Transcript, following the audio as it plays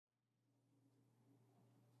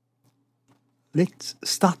Let's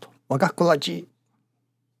start わがこらじ。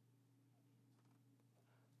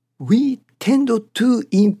We tend to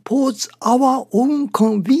impose our own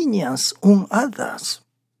convenience on others,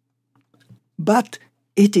 but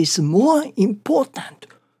it is more important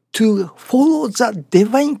to follow the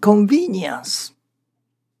divine convenience.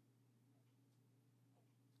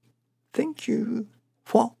 Thank you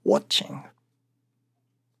for watching.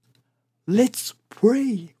 Let's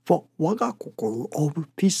pray for 我が心 of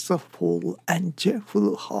peaceful and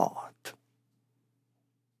joyful heart.